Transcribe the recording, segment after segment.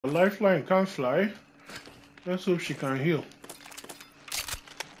Lifeline can't fly. Let's hope she can heal.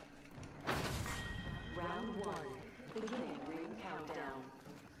 Round 1. Beginning ring countdown.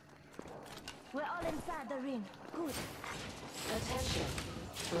 We're all inside the ring. Good. Attention.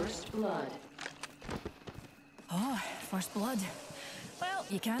 First blood. Oh, first blood. Well,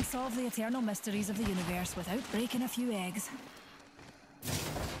 you can't solve the eternal mysteries of the universe without breaking a few eggs.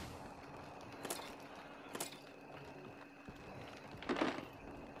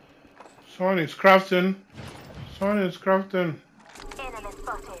 Someone is crafting. Someone is crafting. Enemy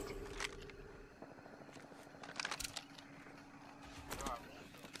spotted.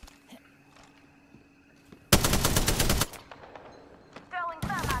 Throwing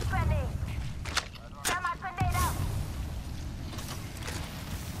thermite grenade. Thermite grenade out.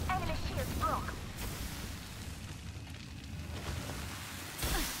 Enemy shield broke.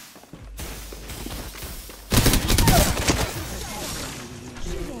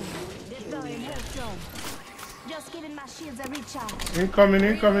 Deploying health drone. Just giving my shields a recharge. Incoming,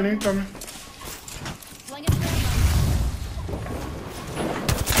 incoming, incoming. Sling it through.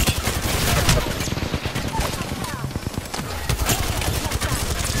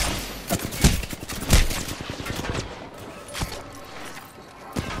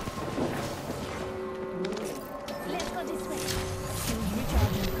 Let's go this way. Shields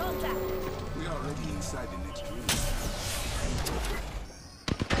recharging. Contact. We're already inside the next room.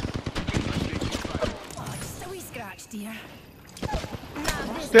 Oh, just a wee scratch, dear.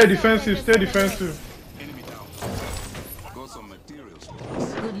 Now this Stay is defensive, so stay defensive. Enemy down. Got some materials for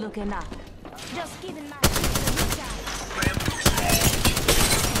us. good looking up. Just giving my shields a recharge.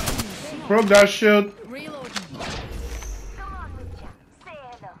 Broke that shield. Reloading. Come on, Witcher. Say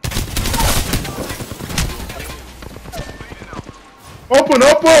hello. Open,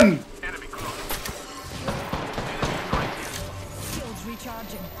 open! Shields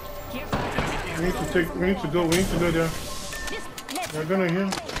recharging. Careful. We need to go there. They're gonna heal.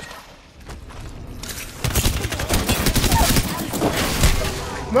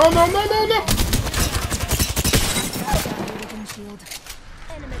 No. Reloading shield.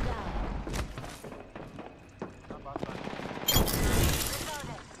 Enemy down. Don't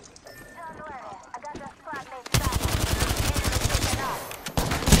worry, I got the squad mate back.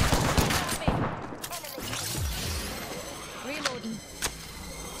 Reloading.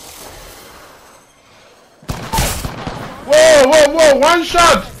 Whoa! One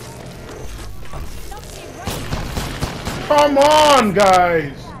shot! Come on,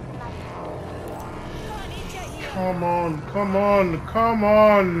 guys! Come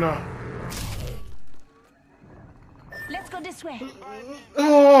on! Let's go this way.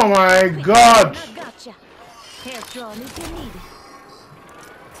 Oh my God! I gotcha. Hair drone if you need it.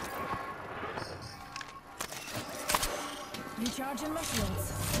 Recharging my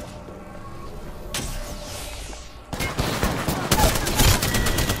shields.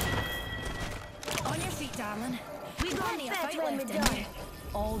 On your feet, darling. We got Plenty of that fight when left we're in done. you.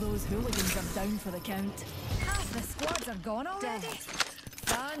 All those hooligans are down for the count. Half the squads are gone already.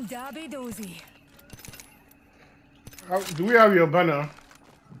 Fan dabby dozy. Do we have your banner?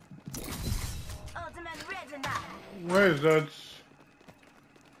 Ultimate ready now. Where is that?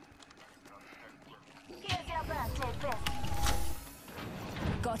 Here's your birthday present.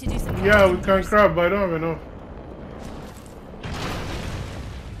 Got to do some. Yeah, we can craft, but I don't have enough.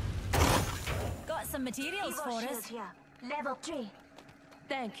 Got some materials Evo for shield us. here. Level 3.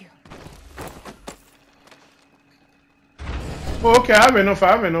 Thank you. Oh, okay, I have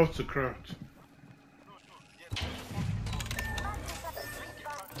enough to craft.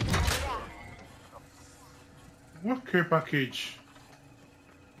 What care package?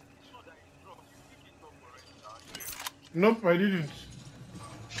 Nope, I didn't.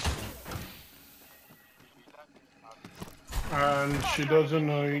 And she doesn't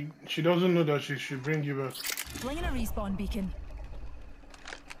know. She doesn't know that she should bring you back. Flinging a respawn beacon.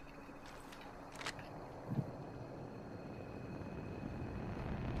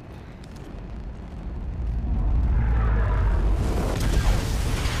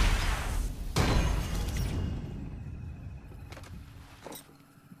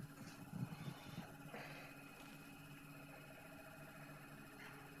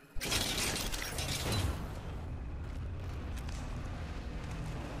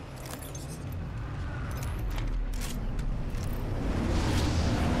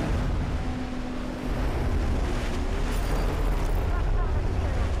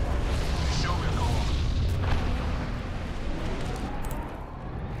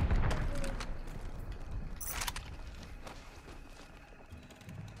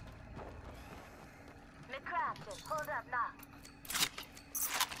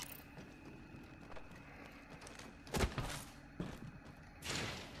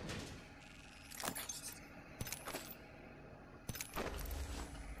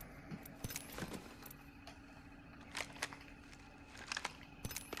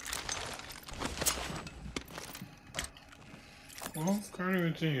 Well, can't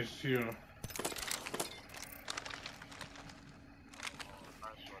even think it's here.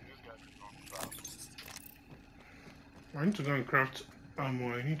 I need to go and craft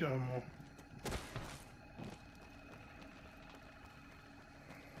ammo. I need ammo.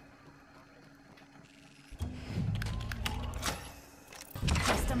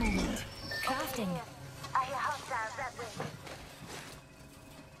 Just a moment. Crafting. I hear hostiles that way.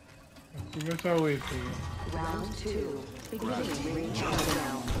 You better wait for you. Round 2. Beginning ring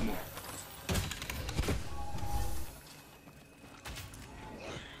countdown.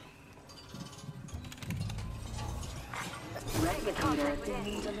 Replicator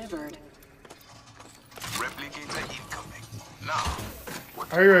being delivered. Replicator incoming. Now, what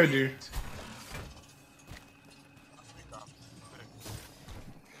Are you ready?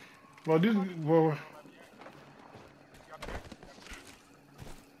 Well, this. Well,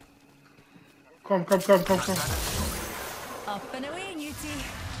 come. Up and away, Newty.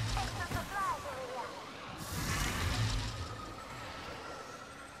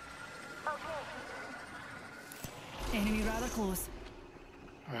 Enemy rather close.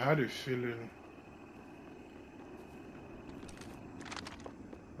 I had a feeling.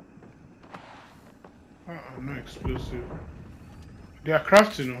 No explosive. They are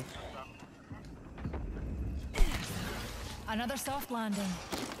crafting, you know. Another soft landing.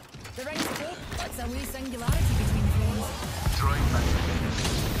 The ring's full. That's a wee singularity between friends. throwing back?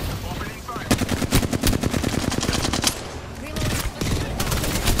 Opening fire. Reload.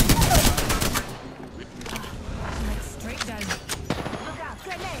 Like straight down. Look out,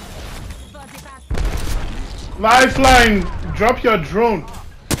 grenade. 45. Lifeline! Drop your drone.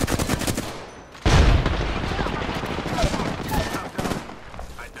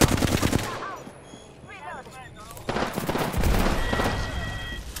 Reload.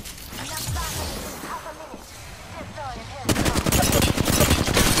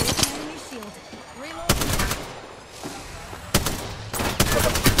 Enemy shield. Reload. Get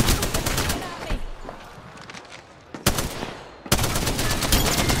at me.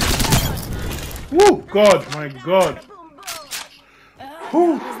 Woo! God, my God.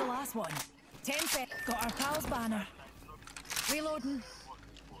 Whew. That was the last one. 10 seconds. Got our pal's banner. Reloading.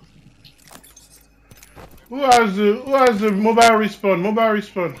 Who has the mobile respawn? Mobile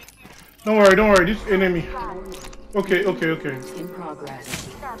respawn. Don't worry. This enemy. Okay. In progress.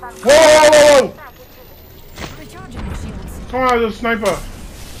 Whoa! Recharging the shields. Come on, the sniper.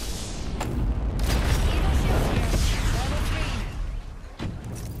 Eagle shields here.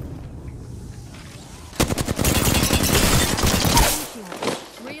 Level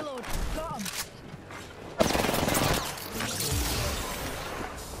 3. Reload. Got him.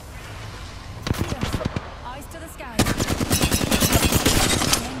 Here. Eyes to the sky.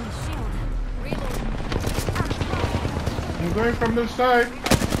 Enemy shield. Reloading. I'm going from the side. Enemy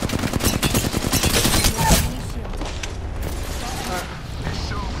shield. This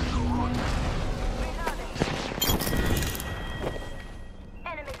show will go on.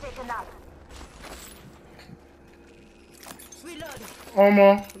 Enemy taken out. Reload. Omo,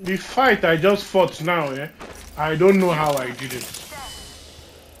 the fight I just fought now, I don't know how I did it.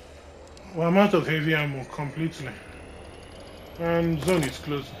 Well, I'm out of heavy ammo completely. And zone is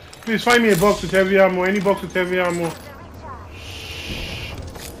close. Please find me a box with heavy ammo. Any box with heavy ammo. The recharge.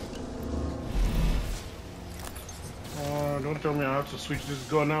 Don't tell me I have to switch this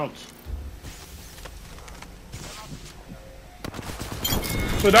gun out.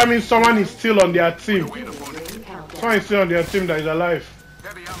 So that means someone is still on their team. Ring countdown. Someone is still on their team that is alive.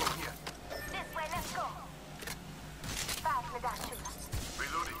 Heavy ammo here. This way, let's go. Fast with that shooter.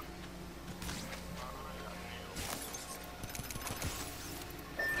 Reloading.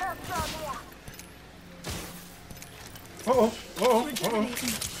 Help drone here. Uh-oh.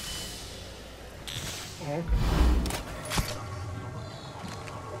 Rejuvenating. Oh, okay.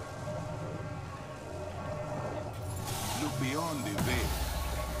 Look beyond the veil.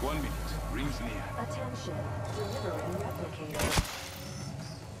 1 minute. Rings near. Attention. Delivering replicator.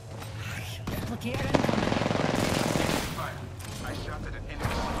 Replicator incoming. Fire. I shot at an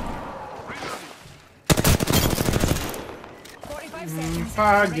enemy. Reloading. 45 seconds.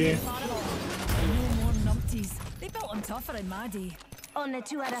 Faggy. No more numpties. They built them tougher in my day. Only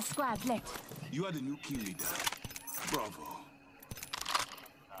 2 other squads left. You are the new kill leader. Bravo.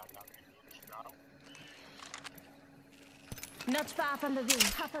 Not far from the ring.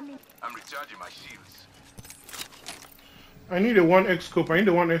 Half a minute. I'm recharging my shields. I need a 1x scope. I need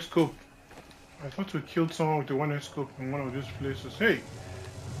a 1x scope. I thought we killed someone with the 1x scope in one of these places. Hey!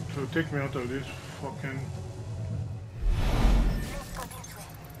 To take me out of this fucking... Let's go this way.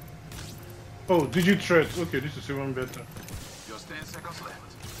 Oh, digit threats. Okay, this is even better. Just 10 seconds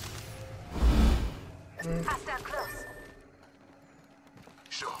left. Hostile close.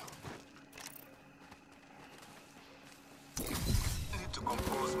 Sure. Need to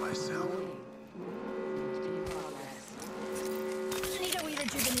compose myself. In progress. Need a wee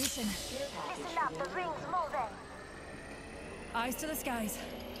rejuvenation. Listen up, the ring's moving. Eyes to the skies.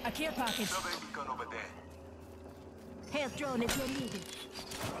 A care package. Survey beacon over there. Health drone is your lead.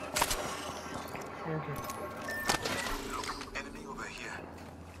 Okay. Look, enemy over here.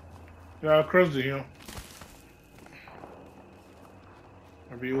 Yeah, across the hill.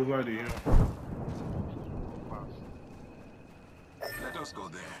 I'll be over the hill. Let us go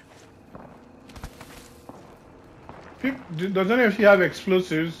there. Does any of you have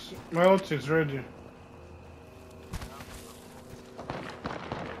explosives? My ult is ready.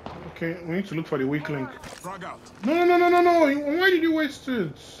 Okay, we need to look for the weak link. Frag out. No. Why did you waste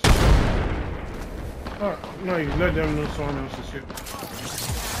it? Oh, no, you let them know someone else is here.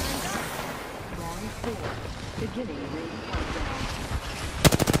 Round 4. Beginning ring countdown.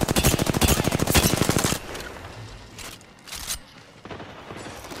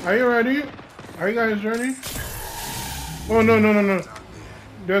 Are you ready? Are you guys ready? Oh, no.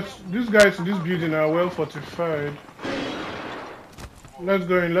 These guys in this building are well fortified. Let's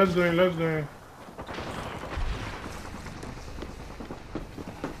go in. Not me. Here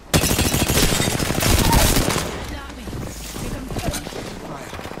comes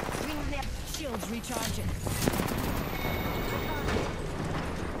Rings there. Shields recharging.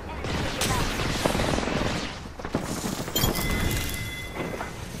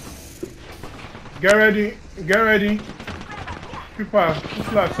 Get ready. People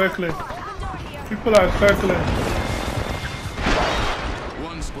are circling. People are circling.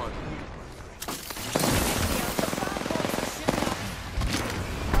 One squad.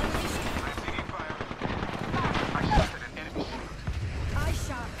 I shot at an enemy shield. Eye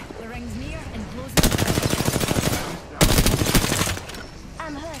sharp. The ring's near and closing.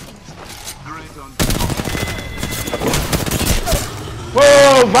 I'm hurting. Great on.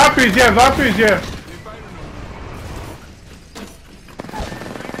 Whoa, Vap is here.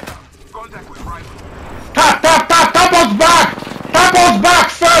 Contact with rifle. Tap us back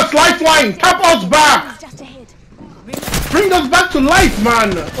first, lifeline, tap us back. Just ahead. Bring us back to life,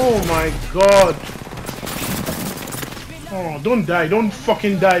 man. Oh my god. Oh, don't die, don't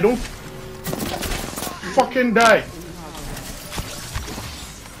fucking die, don't fucking die.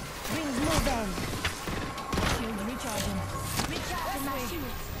 Rings moving. Shields recharging. Recharging my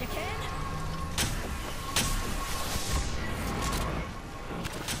shield. You can?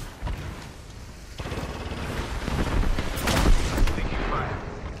 Taking fire.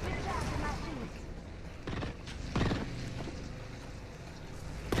 Recharging my shield.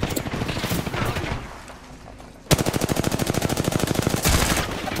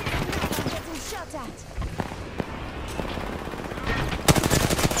 I'm getting shot at.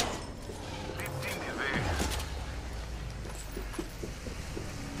 15 is there.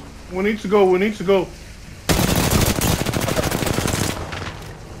 We need to go.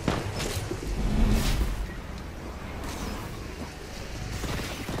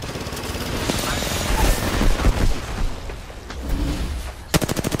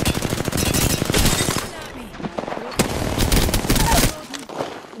 Not me.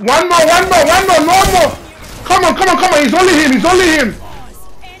 One more, no more. Come on, it's only him. Enemy.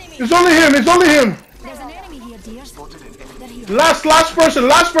 It's only him. There's an enemy here, dears. Spotted an enemy. They're here. Last person,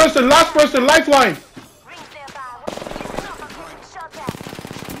 lifeline. Rings nearby. Listen up, I'm getting shot at.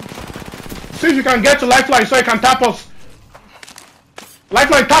 See if you can get to lifeline so you can tap us.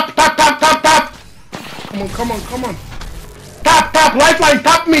 Lifeline, tap. Come on. Tap, lifeline,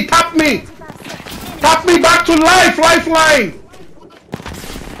 tap me. Tap me back to life, lifeline.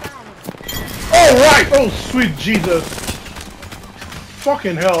 Oh, right. Oh, sweet Jesus.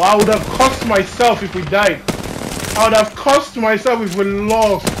 Fucking hell, I would have cursed myself if we died. I would have cursed myself if we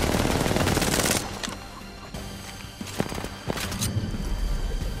lost.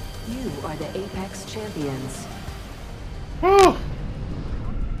 You are the Apex champions. Oh,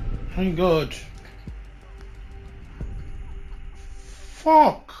 thank God.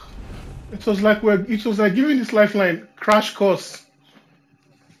 Fuck. It was like giving this lifeline crash course.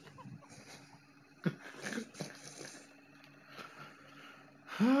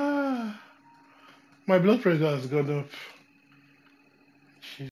 My blood pressure has gone up.